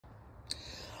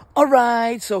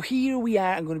Alright, so here we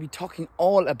are. I'm going to be talking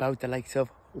all about the likes of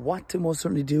what to most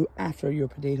certainly do after your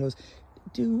potatoes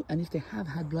do, and if they have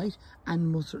had blight, and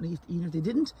most certainly even if they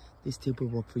didn't, this tip will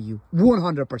work for you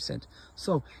 100%.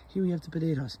 So here we have the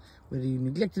potatoes. Whether you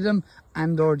neglected them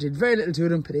and or did very little to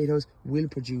them, potatoes will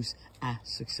produce a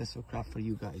successful crop for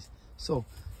you guys. So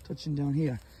touching down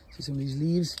here, see some of these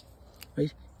leaves,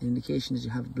 right? An indication that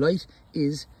you have blight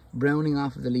is browning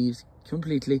off of the leaves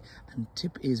completely, and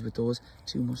tip is with those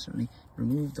to most certainly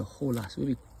remove the whole lot. So we'll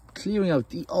be clearing out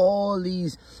all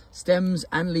these stems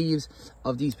and leaves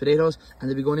of these potatoes, and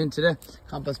they'll be going into the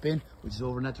compost bin, which is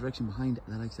over in that direction behind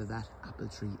the likes of that apple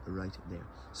tree right there.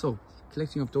 So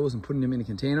collecting up those and putting them in a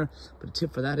container. But the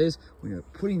tip for that is when you're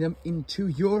putting them into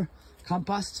your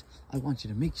compost, I want you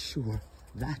to make sure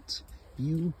that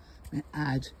you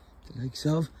add the likes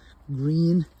of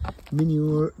green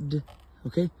manure.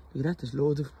 Okay, look at that, there's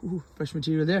loads of fresh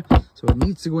material there. So what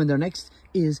needs to go in there next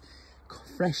is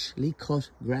freshly cut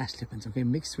grass clippings, okay,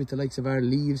 mixed with the likes of our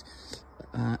leaves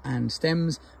and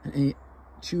stems and any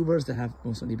tubers that have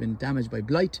most certainly been damaged by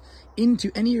blight into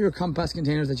any of your compost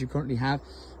containers that you currently have,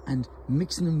 and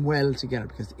mixing them well together,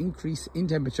 because the increase in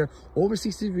temperature over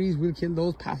 60 degrees will kill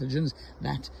those pathogens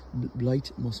that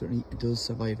blight most certainly does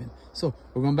survive in. So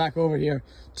we're going back over here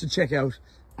to check out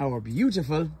our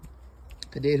beautiful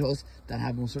potatoes that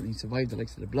have most certainly survived the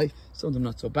likes of the blight. Some of them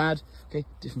not so bad, okay,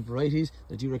 different varieties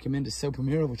that I do recommend is South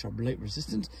Primero, which are blight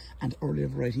resistant, and earlier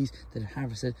varieties that are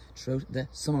harvested throughout the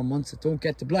summer months that don't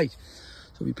get the blight.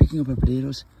 So we'll be picking up our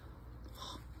potatoes.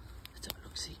 Let's have a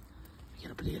look, see, we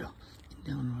get a potato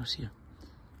down ours here.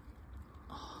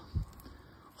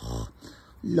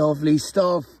 Lovely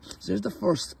stuff. So there's the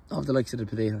first of the likes of the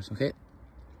potatoes, okay,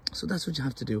 so that's what you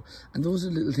have to do, and those are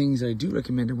the little things that I do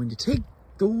recommend. And when you take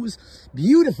those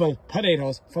beautiful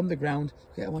potatoes from the ground,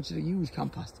 okay, I want you to use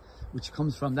compost, which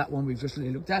comes from that one we've just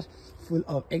really looked at, full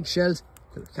of eggshells.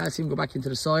 Calcium go back into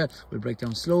the soil, will break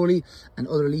down slowly, and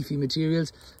other leafy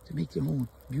materials to make your own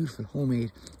beautiful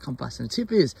homemade compost. And the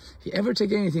tip is, if you ever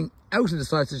take anything out of the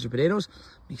soil such as your potatoes,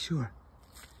 make sure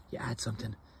you add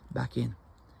something back in,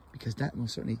 because that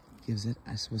most certainly gives it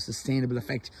a sustainable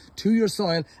effect to your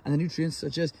soil, and the nutrients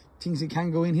such as things that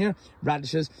can go in here,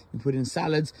 radishes, you put in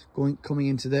salads coming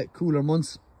into the cooler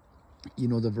months. You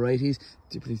know the varieties,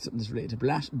 typically something that's related to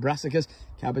brassicas,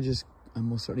 cabbages, and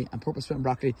most certainly and purple sweat and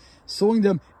broccoli, sowing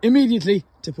them immediately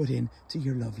to put in to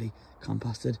your lovely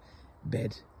composted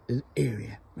bed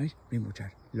area, right? Rainbow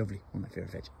chard, lovely, one of my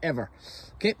favorite veg ever.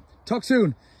 Okay, talk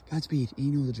soon. Godspeed,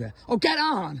 you know the drill. Oh, get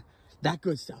on that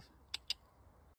good stuff.